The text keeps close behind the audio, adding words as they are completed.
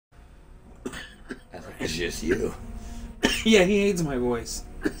It's just you. Yeah, he hates my voice.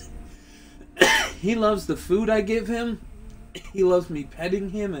 He loves the food I give him. He loves me petting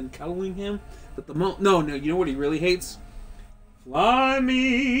him and cuddling him. But no, you know what he really hates? Fly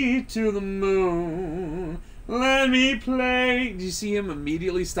me to the moon. Let me play. Did you see him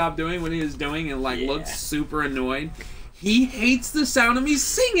immediately stop doing what he was doing and looked super annoyed? He hates the sound of me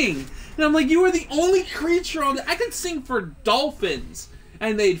singing. And I'm like, you are the only creature on I could sing for dolphins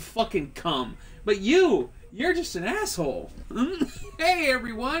and they'd fucking come. But you're just an asshole. Hey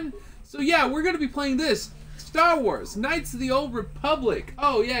everyone. So yeah, we're gonna be playing this. Star Wars, Knights of the Old Republic.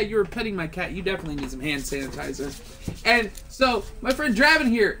 Oh yeah, you were petting my cat. You definitely need some hand sanitizer. And so, my friend Draven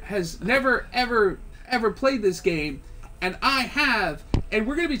here has never, ever played this game. And I have. And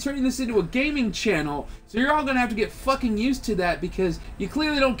we're going to be turning this into a gaming channel. So you're all going to have to get fucking used to that because you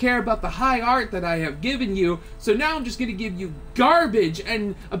clearly don't care about the high art that I have given you. So now I'm just going to give you garbage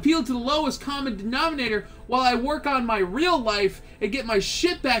and appeal to the lowest common denominator while I work on my real life and get my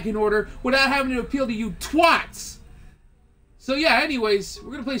shit back in order without having to appeal to you twats. So yeah, anyways,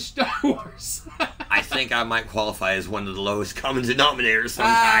 we're going to play Star Wars. I think I might qualify as one of the lowest common denominators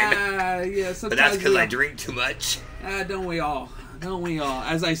sometime. Yeah, but that's because I drink too much. Don't we all? Don't we all?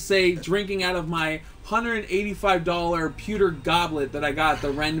 As I say, drinking out of my $185 pewter goblet that I got at the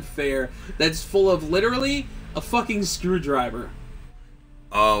Ren Fair that's full of literally a fucking screwdriver.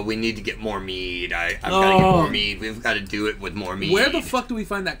 Oh, we need to get more mead. I've got to get more mead. We've got to do it with more mead. Where the fuck do we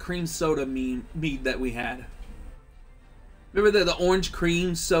find that cream soda mead that we had? Remember the orange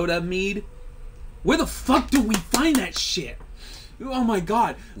cream soda mead? Where the fuck do we find that shit? Oh my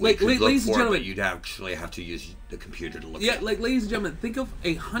god. Ladies and gentlemen, but you'd actually have to use the computer to look at it. Ladies and gentlemen, think of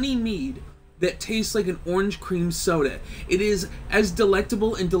a honey mead that tastes like an orange cream soda. It is as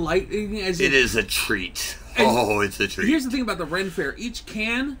delectable and delighting as it is a treat. Oh, it's a treat. Here's the thing about the Ren Fair. Each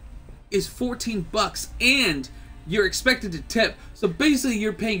can is $14 and you're expected to tip. So basically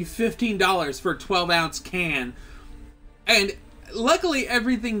you're paying $15 for a 12-ounce can. And luckily,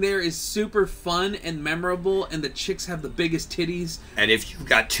 everything there is super fun and memorable, and the chicks have the biggest titties. And if you've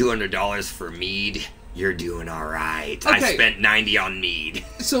got $200 for mead, you're doing all right. Okay. I spent $90 on mead.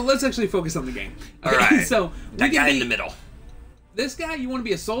 So let's actually focus on the game. All right. So that guy in the middle. This guy, you want to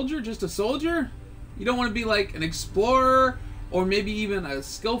be a soldier? Just a soldier? You don't want to be like an explorer or maybe even a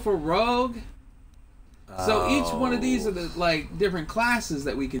skillful rogue? So each one of these are the different classes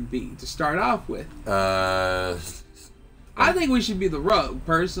that we can be to start off with. I think we should be the rogue,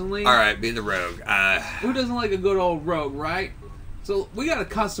 personally. Alright, be the rogue. Who doesn't like a good old rogue, right? So, we gotta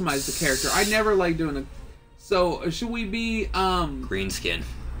customize the character. I never like doing a... So, should we be, green skin.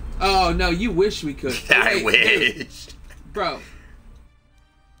 Oh, no, you wish we could. I wish. Bro.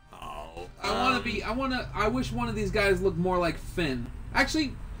 Oh. I wish one of these guys looked more like Finn.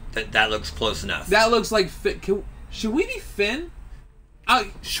 Actually... That looks close enough. That looks like Finn. Should we be Finn?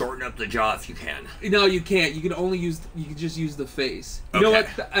 Shorten up the jaw if you can. No, you can't. You can only use. You can just use the face. You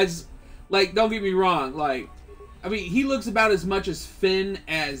okay. know what? Don't get me wrong. I mean, he looks about as much as Finn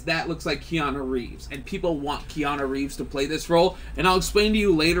as that looks like Keanu Reeves, and people want Keanu Reeves to play this role, and I'll explain to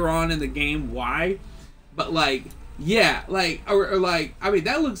you later on in the game why. But yeah, I mean,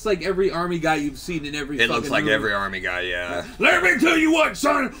 that looks like every army guy you've seen in every. It looks like movie. every army guy, yeah. Let me tell you what,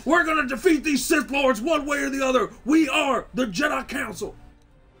 son. We're gonna defeat these Sith Lords one way or the other. We are the Jedi Council.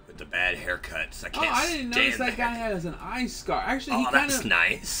 With the bad haircuts, I didn't notice that guy has an eye scar. Actually, that's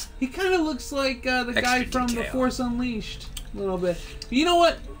nice. He kind of looks like the guy from The Force Unleashed a little bit. But you know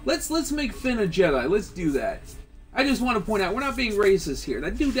what? Let's make Finn a Jedi. Let's do that. I just want to point out, we're not being racist here.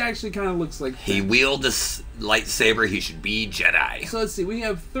 That dude actually kind of looks like Finn. He wielded a lightsaber. He should be Jedi. So let's see. We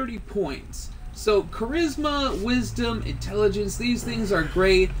have 30 points. So charisma, wisdom, intelligence, these things are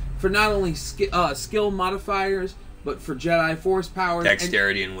great for not only skill modifiers, but for Jedi Force powers.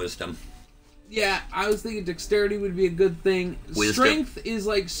 Dexterity and wisdom. Yeah, I was thinking dexterity would be a good thing. Wisdom. Strength is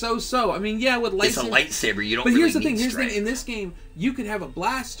so-so. I mean, yeah, with lightsaber. It's a lightsaber. You don't. But really here's the need thing. strength. In this game, you could have a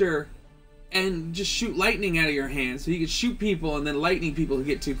blaster and just shoot lightning out of your hand, so you could shoot people and then lightning people who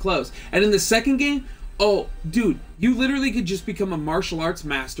get too close. And in the second game, oh, dude, you literally could just become a martial arts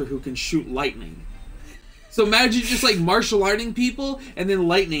master who can shoot lightning. So imagine just martial arting people and then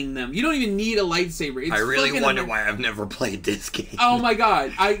lightning them. You don't even need a lightsaber. It's I really wonder why I've never played this game. Oh my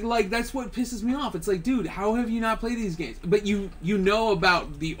god, that's what pisses me off. It's like, dude, how have you not played these games? But you know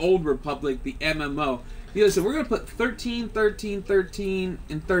about the Old Republic, the MMO. Yeah, so we're gonna put 13, 13, 13,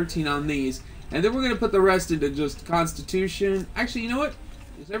 and 13 on these, and then we're gonna put the rest into just Constitution. Actually, you know what?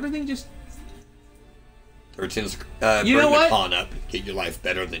 Is everything just 13's you know what? Con up. Get your life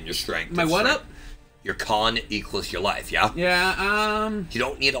better than your strength. My what up? Your con equals your life, yeah? Yeah, You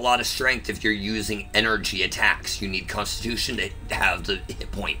don't need a lot of strength if you're using energy attacks. You need constitution to have the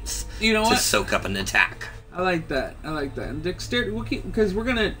hit points. You know to what? soak up an attack. I like that. And dexterity, because we're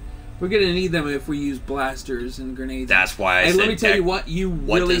gonna need them if we use blasters and grenades. That's why I and said let me tell you what, you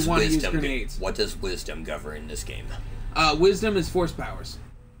really want to use grenades. What does wisdom govern in this game? Wisdom is force powers.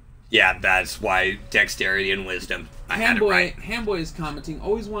 Yeah, that's why dexterity and wisdom. I had it right. Handboy is commenting,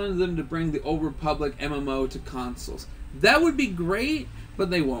 always wanted them to bring the Old Republic MMO to consoles. That would be great, but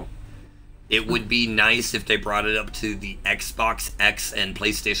they won't. It would be nice if they brought it up to the Xbox X and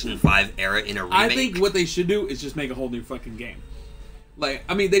PlayStation 5 era in a remake. I think what they should do is just make a whole new fucking game. Like,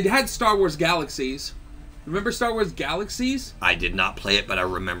 I mean, they had Star Wars Galaxies. Remember Star Wars Galaxies? I did not play it, but I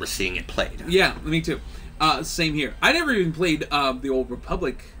remember seeing it played. Yeah, me too. Same here. I never even played the Old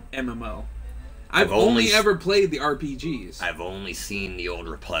Republic MMO. I've only ever played the RPGs. I've only seen the Old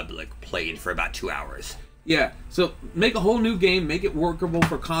Republic played for about 2 hours. Yeah, so make a whole new game, make it workable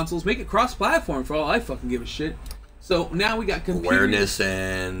for consoles, make it cross-platform for all I fucking give a shit. So now we got computer... Awareness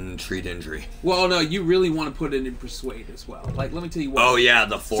and treat injury. Well, no, you really want to put it in Persuade as well. Like, let me tell you what. Oh yeah,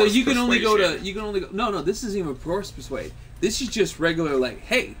 the force. So you can only go to no, this isn't even force Persuade. This is just regular, like,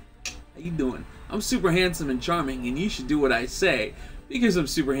 hey, how you doing? I'm super handsome and charming, and you should do what I say because I'm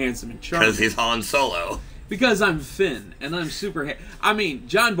super handsome and charming. Because he's Han Solo. Because I'm Finn and I'm super. I mean,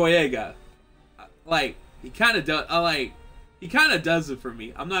 John Boyega, like he kind of does. He kind of does it for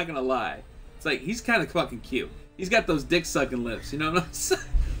me. I'm not gonna lie. It's like he's kind of fucking cute. He's got those dick sucking lips. You know what I'm saying?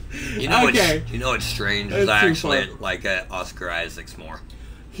 You know what's strange is I actually like Oscar Isaacs more.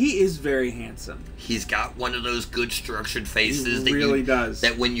 He is very handsome. He's got one of those good structured faces. He really does.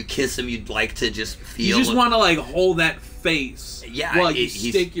 That when you kiss him, you'd like to just feel. You just want to like hold that face. Yeah. While you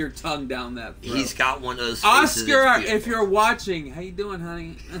stick your tongue down that throat. He's got one of those faces. Oscar, if you're watching, how you doing,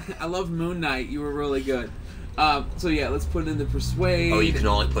 honey? I love Moon Knight. You were really good. So yeah, let's put it in the Persuade. Oh, you can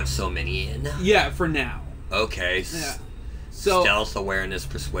only put so many in. Yeah, for now. Okay. Yeah. So stealth, awareness,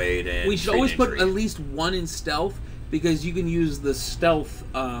 persuade, and we should always put at least one in stealth because you can use the stealth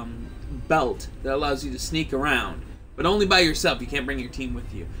belt that allows you to sneak around, but only by yourself. You can't bring your team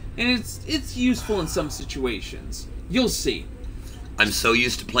with you, and it's useful in some situations. You'll see. I'm so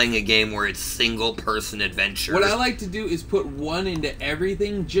used to playing a game where it's single-person adventure. What I like to do is put one into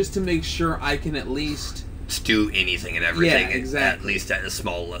everything just to make sure I can at least do anything and everything. Yeah, exactly. At least at a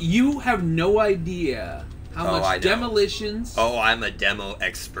small level. You have no idea how much demolitions. Oh, I'm a demo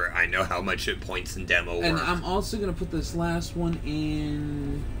expert. I know how much it points in demo work. And I'm also going to put this last one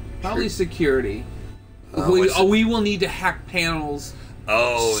in probably security. We will need to hack panels.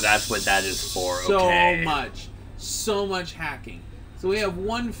 Oh, that's what that is for. Okay. So much hacking. So we have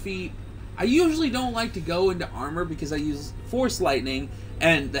 1 feat. I usually don't like to go into armor because I use force lightning,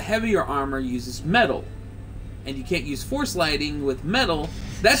 and the heavier armor uses metal. And you can't use force lightning with metal.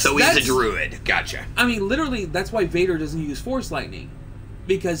 He's a druid. Gotcha. I mean, literally, that's why Vader doesn't use force lightning.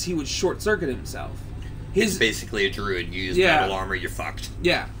 Because he would short-circuit himself. He's basically a druid. You use metal armor, you're fucked.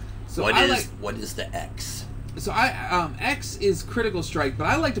 Yeah. So what is the X? So X is critical strike, but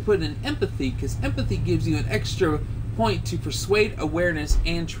I like to put it in empathy, because empathy gives you an extra point to persuade, awareness,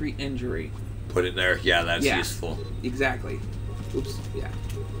 and treat injury. Put it there. Yeah, that's useful. Exactly. Oops. Yeah.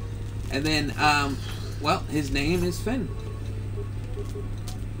 And then, well, his name is Finn.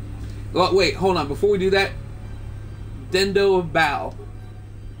 Well, wait, hold on. Before we do that, Dendo of Bao.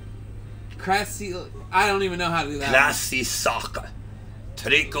 Crassi... I don't even know how to do that. Classy Soccer.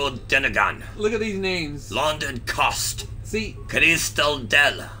 Trico Denegan. Look at these names. London Cost. See? Crystal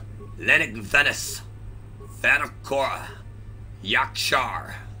Del. Lennox Venice. Vanacora.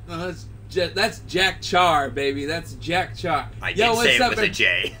 Yakshar. Oh, that's Jack Char, baby. That's Jack Char. I did say it with a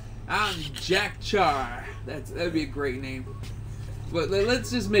J. I'm Jack Char. That'd be a great name. But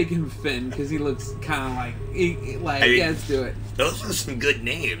let's just make him Finn, because he looks kind of like... yeah, let's do it. Those are some good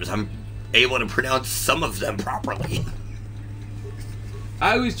names. I'm able to pronounce some of them properly.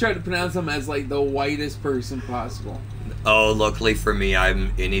 I always try to pronounce them as, like, the whitest person possible. Oh, luckily for me,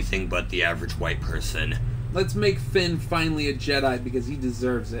 I'm anything but the average white person. Let's make Finn finally a Jedi, because he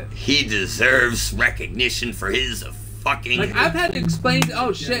deserves it. He deserves recognition for his fucking... Like, I've had to explain...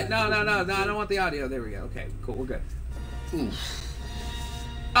 Oh, shit. No, I don't want the audio. There we go. Okay, cool. We're good. Oof.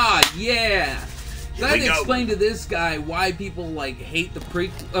 Ah, yeah. So I had to explain to this guy why people like hate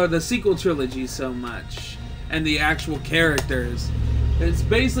the sequel trilogy so much, and the actual characters. It's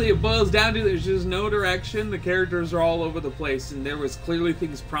basically, it boils down to there's just no direction. The characters are all over the place, and there was clearly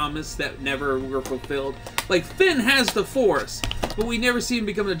things promised that never were fulfilled. Like Finn has the Force, but we never see him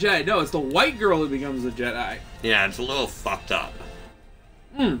become a Jedi. No, it's the white girl who becomes a Jedi. Yeah, it's a little fucked up.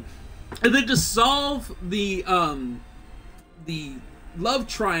 And then to solve the love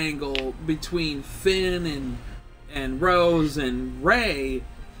triangle between Finn and Rose and Rey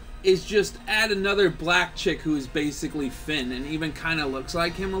is just add another black chick who is basically Finn and even kind of looks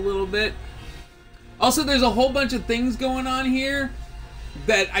like him a little bit. Also, there's a whole bunch of things going on here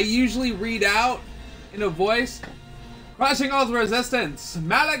that I usually read out in a voice. Crushing all the resistance,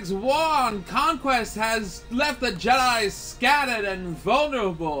 Malek's war on conquest has left the Jedi scattered and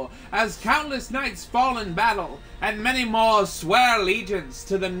vulnerable as countless knights fall in battle, and many more swear allegiance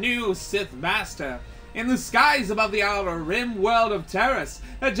to the new Sith Master. In the skies above the Outer Rim world of Terrace,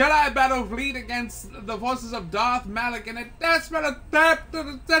 the Jedi battle fleet against the forces of Darth Malek in a desperate attempt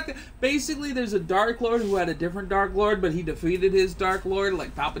to... Basically, there's a Dark Lord who had a different Dark Lord, but he defeated his Dark Lord,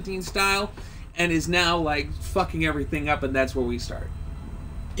 like Palpatine style, and is now, like, fucking everything up, and that's where we start.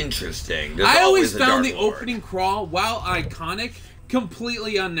 Interesting. I always found the opening crawl, while iconic,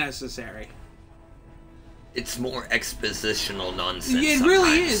 completely unnecessary. It's more expositional nonsense. Yeah, it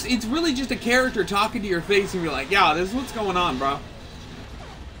really is. It's really just a character talking to your face, and you're like, yeah, this is what's going on, bro.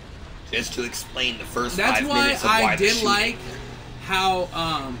 Just to explain the first That's 5 why minutes of why I did like how,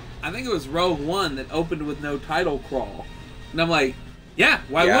 I think it was Rogue One that opened with no title crawl. And I'm like, yeah,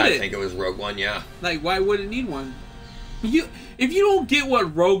 why would it? I think it was Rogue One, yeah. Like, why would it need one? If you don't get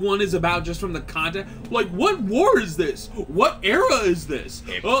what Rogue One is about just from the content, like, what war is this? What era is this?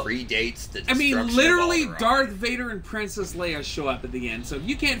 It predates the destruction of literally, Alderaan. Darth Vader and Princess Leia show up at the end. So if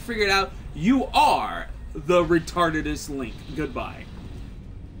you can't figure it out, you are the retardedest Link. Goodbye.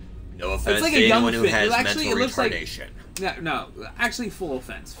 No offense it's like to a young anyone who Finn. has Actually, mental it looks retardation. No, actually, full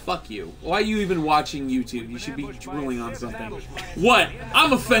offense. Fuck you. Why are you even watching YouTube? You should be drooling on something. What?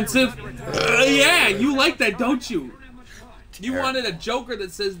 I'm offensive? Yeah, you like that, don't you? You wanted a Joker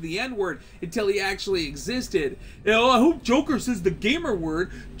that says the N-word until he actually existed. You know, I hope Joker says the gamer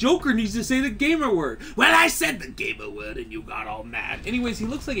word. Joker needs to say the gamer word. Well, I said the gamer word and you got all mad. Anyways, he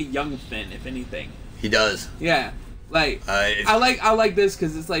looks like a young Finn, if anything. He does. Yeah. Like, I like this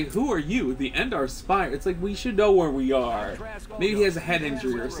because it's like, who are you? The Endar Spire. It's like, we should know where we are. Maybe he has a head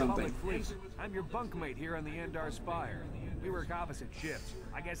injury or something. I'm your bunkmate here on the Endar Spire. We work opposite shifts.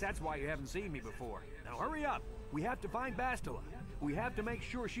 I guess that's why you haven't seen me before. Now hurry up. We have to find Bastila. We have to make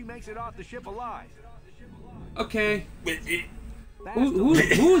sure she makes it off the ship alive. Okay. Who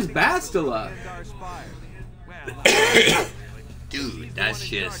is Bastila? Dude, that's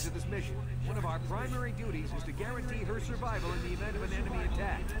just... One of our primary duties is to guarantee her survival in the event of an enemy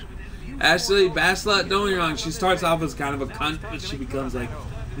attack. Actually, Bastila, don't get me wrong, she starts off as kind of a cunt, but she becomes, like,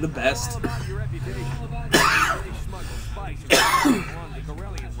 the best.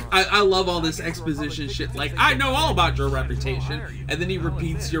 I love all this exposition shit, like, I know all about your reputation, and then he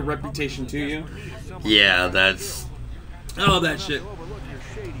repeats your reputation to you. Yeah, that's... All that shit.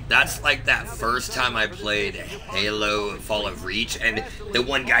 That's like that first time I played Halo Fall of Reach, and the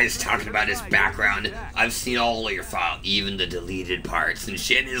one guy is talking about his background. I've seen all of your file, even the deleted parts and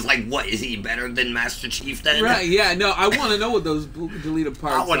shit. It's like, what, is he better than Master Chief then? Right, yeah, no, I want to know what those deleted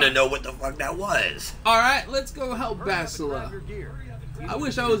parts are. I want to know what the fuck that was. Alright, let's go help Bastila. I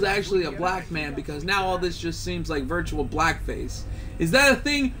wish I was actually a black man, because now all this just seems like virtual blackface. Is that a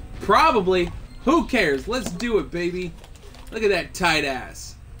thing? Probably. Who cares? Let's do it, baby. Look at that tight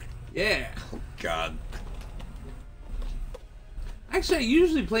ass. Yeah. Oh, God. Actually, I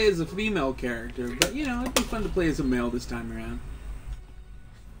usually play as a female character, but, you know, it'd be fun to play as a male this time around.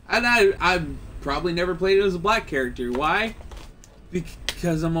 And I've probably never played it as a black character. Why?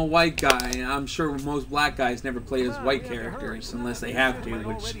 Because I'm a white guy, and I'm sure most black guys never play as white characters unless they have to,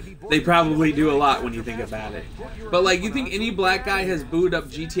 which they probably do a lot when you think about it. But, like, you think any black guy has booted up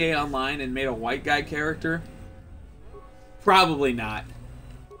GTA Online and made a white guy character? Probably not.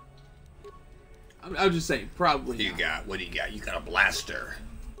 I'm just saying, probably not. What do you got? You got a blaster.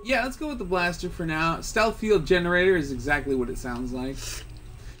 Yeah, let's go with the blaster for now. Stealth field generator is exactly what it sounds like.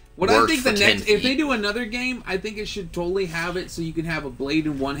 What I think the next, if they do another game, I think it should totally have it so you can have a blade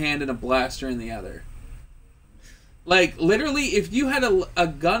in one hand and a blaster in the other. Like, literally, if you had a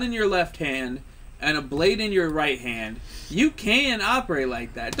gun in your left hand and a blade in your right hand, you can operate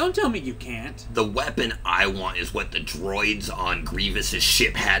like that. Don't tell me you can't. The weapon I want is what the droids on Grievous's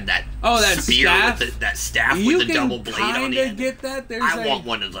ship had. That spear staff? with that staff with the double blade on it. You can kind of get that. I want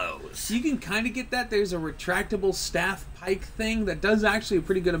one of those. You can kind of get that. There's a retractable staff pike thing that does actually a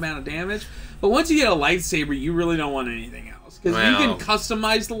pretty good amount of damage. But once you get a lightsaber, you really don't want anything else. Because you can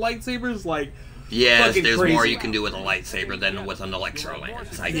customize the lightsabers like yes, there's crazy. More you can do with a lightsaber than with an electro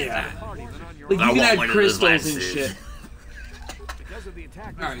lance. I get that. Like, you can add crystals and shit.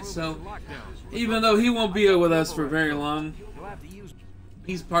 Alright, so even though he won't be with us for very long,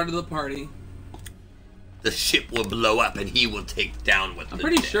 He's part of the party. The ship will blow up and he will take down with I'm the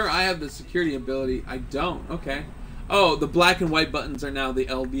pretty dead. sure I have the security ability. I don't. Okay. Oh, the black and white buttons are now the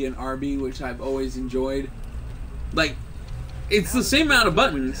LB and RB, which I've always enjoyed. Like, it's the same amount of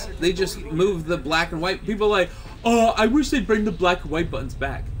buttons. They just move the black and white. People are like, oh, I wish they'd bring the black and white buttons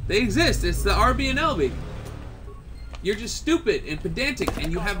back. They exist. It's the RB and LB. You're just stupid and pedantic,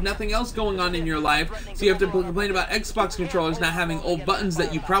 and you have nothing else going on in your life, so you have to complain about Xbox controllers not having old buttons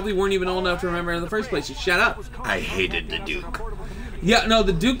that you probably weren't even old enough to remember in the first place. Just shut up. I hated the Duke. Yeah, no,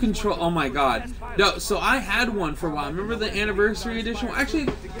 the Duke control. Oh my god. No, so I had one for a while. Remember the anniversary edition? Actually,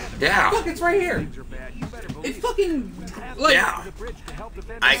 Yeah. fuck, it's right here. It fucking like Yeah.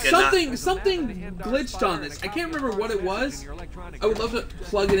 I could not. something glitched on this. I can't remember what it was. I would love to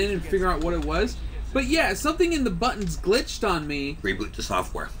plug it in and figure out what it was. But yeah, something in the buttons glitched on me. Reboot the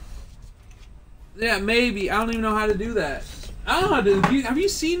software. Yeah, maybe. I don't even know how to do that. I don't know how to do. Have you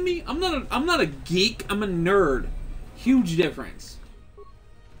seen me? I'm not a geek. I'm a nerd. Huge difference.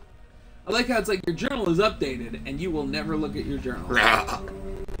 I like how it's like your journal is updated and you will never look at your journal. Ah.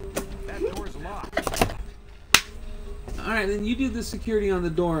 That door's locked. Alright, then you do the security on the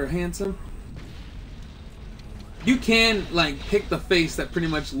door, handsome. You can, like, pick the face that pretty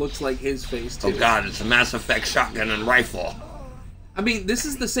much looks like his face, too. Oh god, it's a Mass Effect shotgun and rifle. I mean, this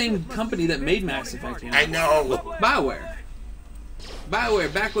is the same company that made Mass Effect, you know? I know. BioWare.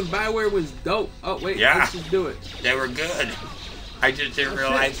 BioWare, back when BioWare was dope. Oh, wait, Yeah. let's just do it. They were good. I just didn't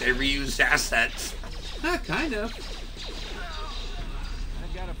realize they reused assets. Ah, kind of.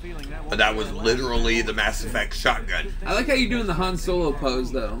 I got a feeling that But that was literally the Mass Effect shotgun. I like how you're doing the Han Solo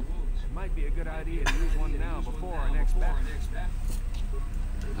pose, though. might be a good idea to use one now before our next battle.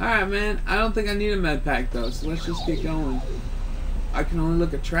 Alright, man. I don't think I need a med pack, though, so let's just get going. I can only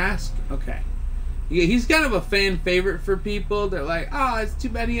look at Trask? Okay. Yeah, he's kind of a fan favorite for people. They're like, oh, it's too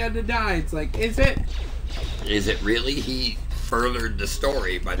bad he had to die. It's like, is it? Is it really? He furthered the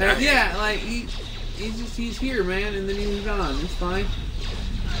story by that. Yeah, like, he's here, man, and then he's gone. It's fine.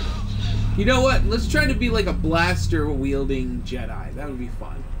 You know what? Let's try to be like a blaster-wielding Jedi. That would be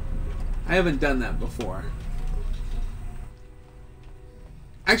fun. I haven't done that before.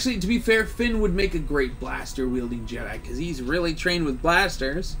 Actually, to be fair, Finn would make a great blaster-wielding Jedi, because he's really trained with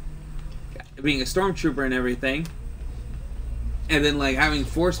blasters, being a stormtrooper and everything. And then, like, having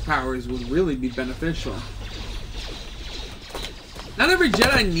force powers would really be beneficial. Not every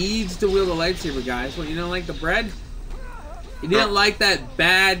Jedi needs to wield a lightsaber, guys. What, you don't like the bread? You didn't like that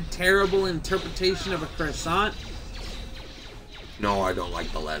bad, terrible interpretation of a croissant? No, I don't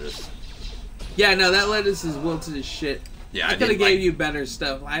like the lettuce. Yeah, no, that lettuce is wilted as shit. Yeah, I I could have didn't gave like- you better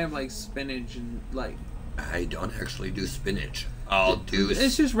stuff. I have, like, spinach and, like... I don't actually do spinach. I'll do.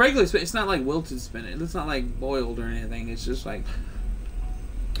 It's just regular spinach. It's not, like, wilted spinach. It's not, like, boiled or anything. It's just, like...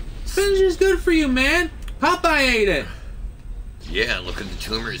 Spinach is good for you, man! Popeye ate it! Yeah, look at the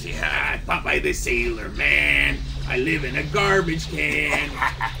tumors he had. Popeye the Sailor, man! I live in a garbage can!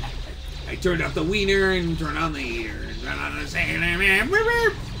 I turned off the wiener and turned on the heater. And turned on the sailor, man!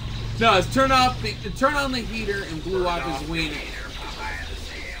 No, it's turn on the heater and blew off his wiener.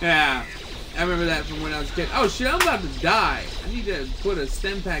 Yeah, I remember that from when I was a kid. Oh shit, I'm about to die. I need to put a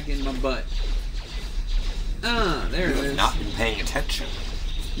stem pack in my butt. There it You have is. not been paying attention.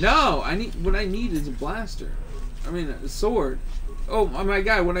 No, what I need is a blaster. I mean, a sword. Oh my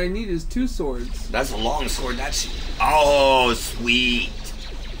god, what I need is 2 swords. That's a long sword. That's. Oh, sweet.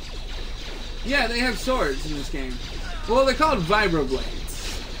 Yeah, they have swords in this game. Well, they're called vibroblades.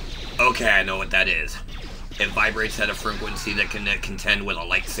 Okay, I know what that is. It vibrates at a frequency that can contend with a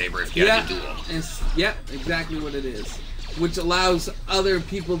lightsaber if you had to duel. Yep, exactly what it is. Which allows other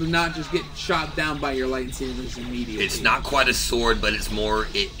people to not just get shot down by your lightsabers immediately. It's not quite a sword, but it's more.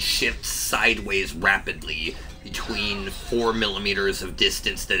 It shifts sideways rapidly between 4 millimeters of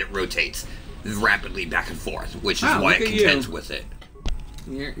distance that it rotates rapidly back and forth, which is Wow, why look it at contends you. with it.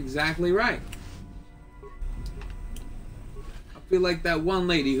 You're exactly right. I feel like that one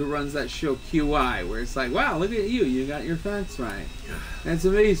lady who runs that show QI, where it's like, wow, look at you, you got your facts right. That's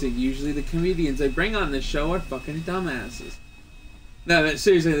amazing. Usually the comedians they bring on this show are fucking dumbasses. No, but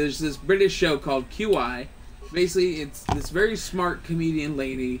seriously, there's this British show called QI. Basically, it's this very smart comedian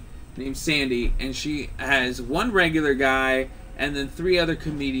lady named Sandy, and she has one regular guy and then 3 other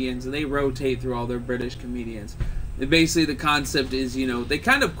comedians, and they rotate through all their British comedians. And basically, the concept is, you know, they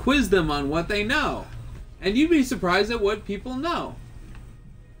kind of quiz them on what they know. And you'd be surprised at what people know.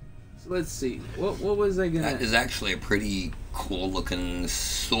 So let's see. What was I gonna... That is actually a pretty cool looking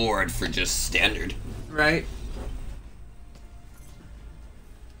sword for just standard. Right?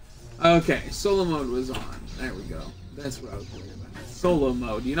 Okay, solo mode was on. There we go. That's what I was worried about. Solo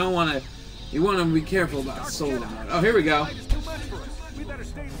mode. You don't want to. You want to be careful about solo mode. Oh, here we go.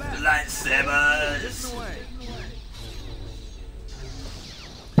 Lightsabers.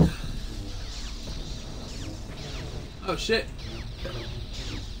 Oh shit.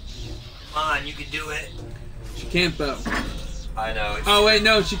 Come on, you can do it. She can't though. I know. Oh wait,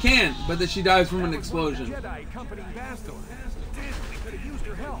 no, she can, but then she dies from an explosion.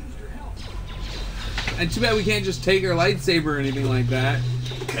 And too bad we can't just take her lightsaber or anything like that.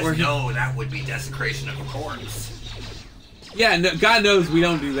 Because no, that would be desecration of a corpse. Yeah, no, God knows we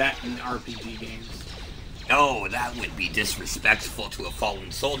don't do that in RPG games. No, that would be disrespectful to a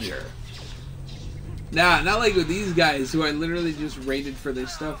fallen soldier. Nah, not like with these guys who I literally just raided for their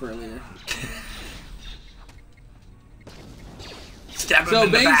stuff earlier. So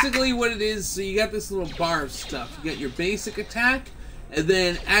basically what it is, so you got this little bar of stuff. You got your basic attack, and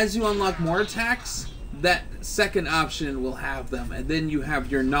then as you unlock more attacks, that second option will have them, and then you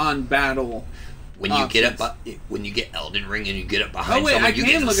have your non-battle when you options. get up, when you get Elden Ring and you get up behind wait, someone, I you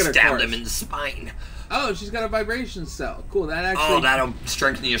can get look to at her stab cards. them in the spine. Oh, she's got a vibration cell. Cool, that actually... Oh, that'll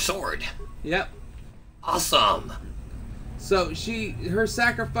strengthen your sword. Yep. Awesome. So her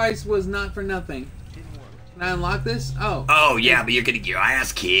sacrifice was not for nothing. Can I unlock this? Oh. Oh, yeah, but you're gonna get your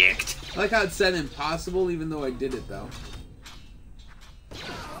ass kicked. I like how it said impossible, even though I did it, though.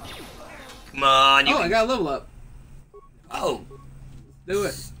 Come on. I got a level up. Oh. Do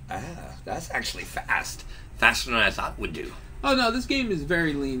it. That's actually fast. Faster than I thought it would do. Oh, no, this game is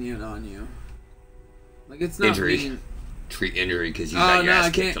very lenient on you. Like, it's not Injury. Treat injury because you got your ass I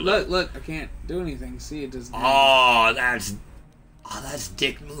kicked can't. a little. Look, I can't do anything. See, it doesn't. Oh, that's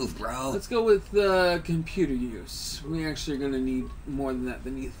dick move, bro. Let's go with the computer use. We actually are gonna need more than that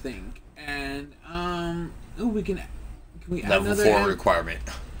than you think. And oh, can we add Level another 4 requirement.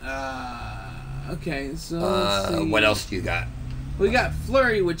 Okay, so let's see. What else do you got? We got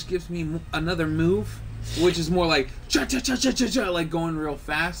flurry, which gives me another move, which is more like cha cha cha cha cha cha, like going real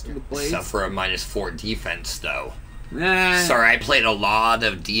fast with blades. Except for a -4 defense, though. Nah. Sorry, I played a lot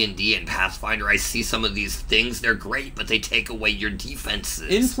of D&D and Pathfinder. I see some of these things. They're great, but they take away your defenses.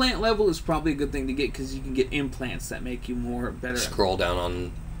 Implant level is probably a good thing to get because you can get implants that make you better. Scroll down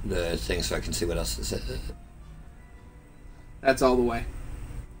on the thing so I can see what else is it. That's all the way.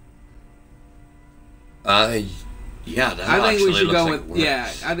 Yeah, that I think we should go like with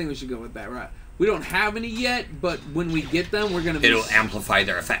I think we should go with that. Right. We don't have any yet, but when we get them, we're gonna be. It'll amplify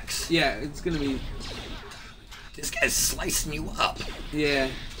their effects. Yeah, it's gonna be. This guy's slicing you up. Yeah.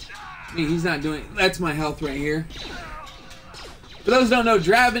 I mean, he's not doing... That's my health right here. For those who don't know,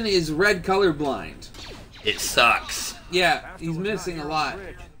 Draven is red colorblind. It sucks. Yeah, he's missing a lot.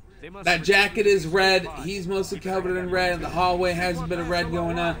 That jacket is red. He's mostly covered in red. The hallway has a bit of red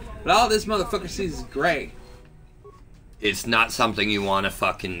going on. But all this motherfucker sees is gray. It's not something you want to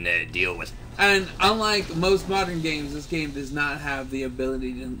fucking deal with. And unlike most modern games, this game does not have the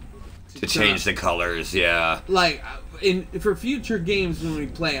ability to change the colors, yeah. Like, for future games when we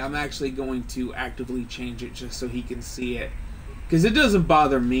play, I'm actually going to actively change it just so he can see it. Because it doesn't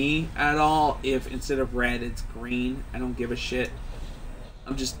bother me at all if instead of red, it's green. I don't give a shit.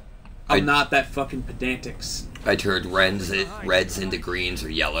 I'm not that fucking pedantics. I turned reds into greens or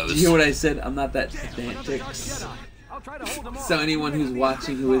yellows. Did you hear what I said? I'm not that pedantics. So anyone who's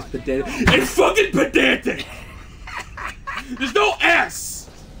watching who is pedantic, it's fucking pedantic! There's no S!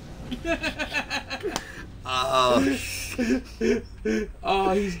 Oh,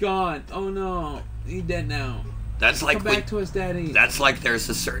 he's gone. Oh no, he's dead now. That's like come back to us, Daddy. That's like there's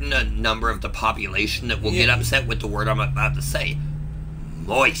a certain number of the population that will get upset with the word I'm about to say.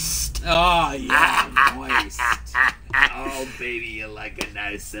 Moist. Oh yeah, moist. Oh baby, you like it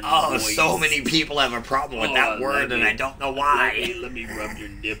nice and moist. Oh, so many people have a problem with that word, and I don't know why. Let me rub your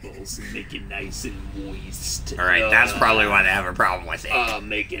nipples and make it nice and moist. All right, that's probably why they have a problem with it.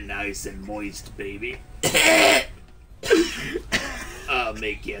 Make it nice and moist, baby. I'll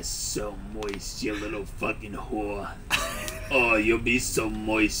make you so moist, you little fucking whore. Oh, you'll be so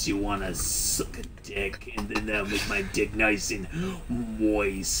moist you wanna suck a dick, and then that'll make my dick nice and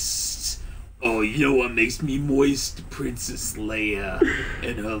moist. Oh, you know what makes me moist? Princess Leia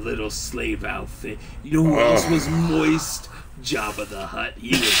in her little slave outfit. You know who else was moist? Jabba the Hutt.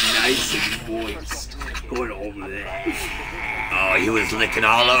 He was nice and moist. Going over there. Oh, he was licking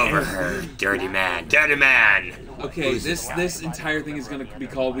all over her. Dirty man. Dirty man. Okay, this entire thing is gonna be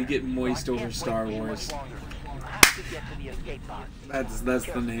called "We Get Moist Over Star Wars." That's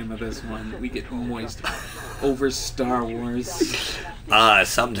the name of this one. We get moist over Star Wars.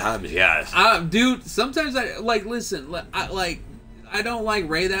 Sometimes yes. Dude, sometimes I listen. I don't like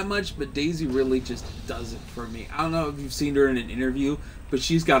Rey that much, but Daisy really just does it for me. I don't know if you've seen her in an interview, but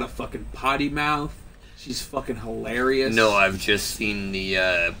she's got a fucking potty mouth. She's fucking hilarious. No, I've just seen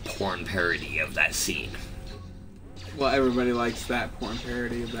the porn parody of that scene. Well, everybody likes that porn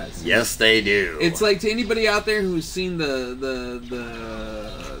parody of that scene. Yes, they do. It's like, to anybody out there who's seen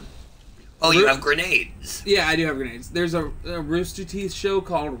the Oh, you have grenades. Yeah, I do have grenades. There's a Rooster Teeth show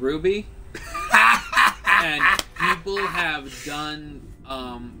called Ruby. And people have done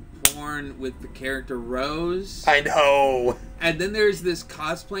porn with the character Rose. I know. And then there's this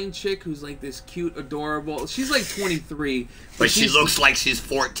cosplaying chick who's like this cute, adorable. She's like 23. But she looks like she's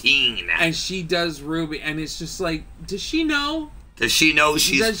 14. And she does Ruby. And it's just like, does she know? Does she know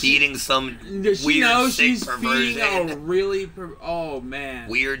she's feeding some weird, sick perversion? A really, oh man,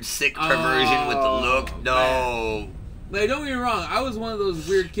 weird, sick perversion with the look. No. Man. Like, don't get me wrong. I was one of those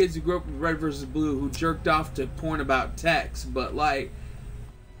weird kids who grew up with Red vs. Blue who jerked off to porn about Tex. But like,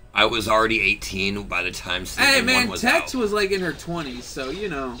 I was already 18 by the time season 1 was out. Tex was like in her 20s, so you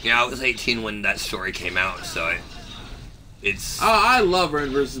know. Yeah, I was 18 when that story came out, so it's. Oh, I love Red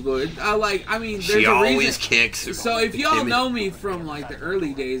vs. Blue. I mean, there's she a always reason. kicks. So if y'all know me from like the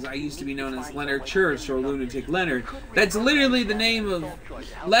early days, I used to be known as Leonard Church or Lunatic Leonard. That's literally the name of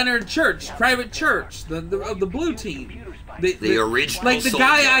Leonard Church, Private Church, of the Blue Team. The original like the soldier.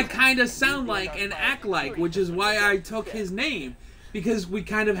 guy I kind of sound like and act like, which is why I took his name. Because we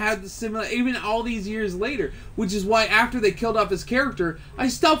kind of had the similar, even all these years later, which is why after they killed off his character, I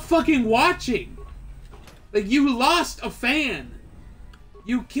stopped fucking watching. Like, you lost a fan.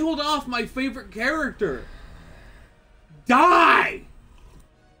 You killed off my favorite character. Die!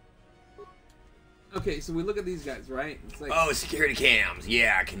 Okay, so we look at these guys, right? It's like, oh, security cams.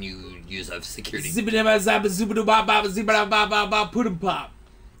 Yeah, can you use a security? Can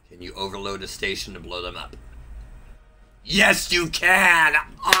you overload a station to blow them up? Yes, you can!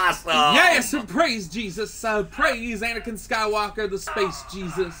 Awesome! Yes, and praise Jesus. Praise Anakin Skywalker, the space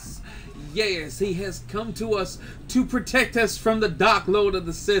Jesus. Yes, he has come to us to protect us from the Dark Lord of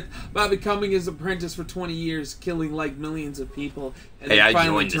the Sith by becoming his apprentice for 20 years, killing like millions of people, and then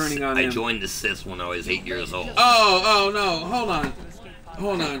finally turning on him. I joined the Sith when I was 8 years old. Oh, no, hold on.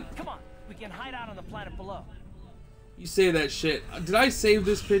 Hold on. Come on, we can hide out on the planet below. You say that shit. Did I save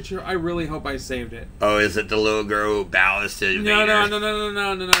this picture? I really hope I saved it. Oh, is it the little girl who bows to Vader?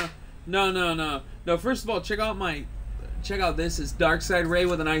 No, first of all, check out this. It's Darkseid Rey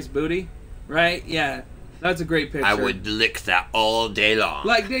with a nice booty. Right? Yeah. That's a great picture. I would lick that all day long.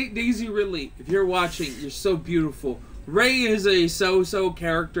 Like, Daisy Ridley, if you're watching, you're so beautiful. Rey is a so-so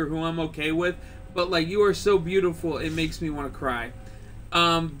character who I'm okay with, but, like, you are so beautiful, it makes me want to cry.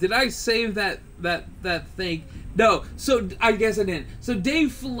 Did I save that thing? No, so I guess I didn't. So Dave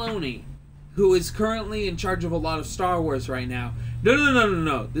Filoni, who is currently in charge of a lot of Star Wars right now.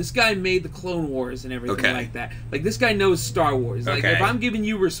 No. This guy made the Clone Wars and everything like that. Like, this guy knows Star Wars. Like, if I'm giving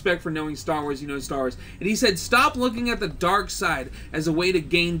you respect for knowing Star Wars, you know Star Wars. And he said, stop looking at the dark side as a way to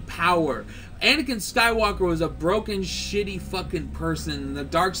gain power. Anakin Skywalker was a broken, shitty fucking person, and the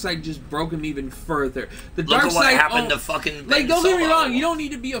dark side just broke him even further. The Look dark at what side happened to fucking like, don't get me wrong, you don't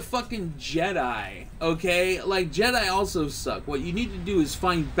need to be a fucking Jedi, okay? Like, Jedi also suck. What you need to do is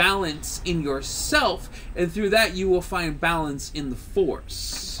find balance in yourself, and through that you will find balance in the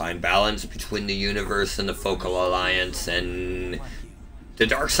Force. Find balance between the universe and the Focal Alliance, and the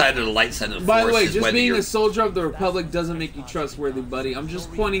dark side or the light side of the Force. By the way, just being a soldier of the Republic doesn't make you trustworthy, buddy. I'm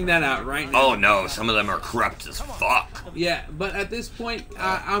just pointing that out right now. Oh no, some of them are corrupt as fuck. Yeah, but at this point,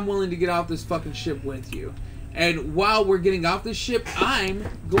 I'm willing to get off this fucking ship with you. And while we're getting off this ship, I'm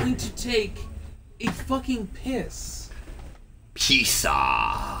going to take a fucking piss.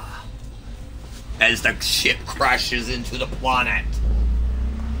 Pisa. As the ship crashes into the planet.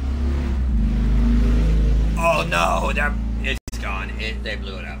 Oh no, it's gone. They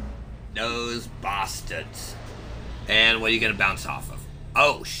blew it up. Those bastards. And what are you gonna bounce off of?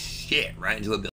 Oh shit, right into a building.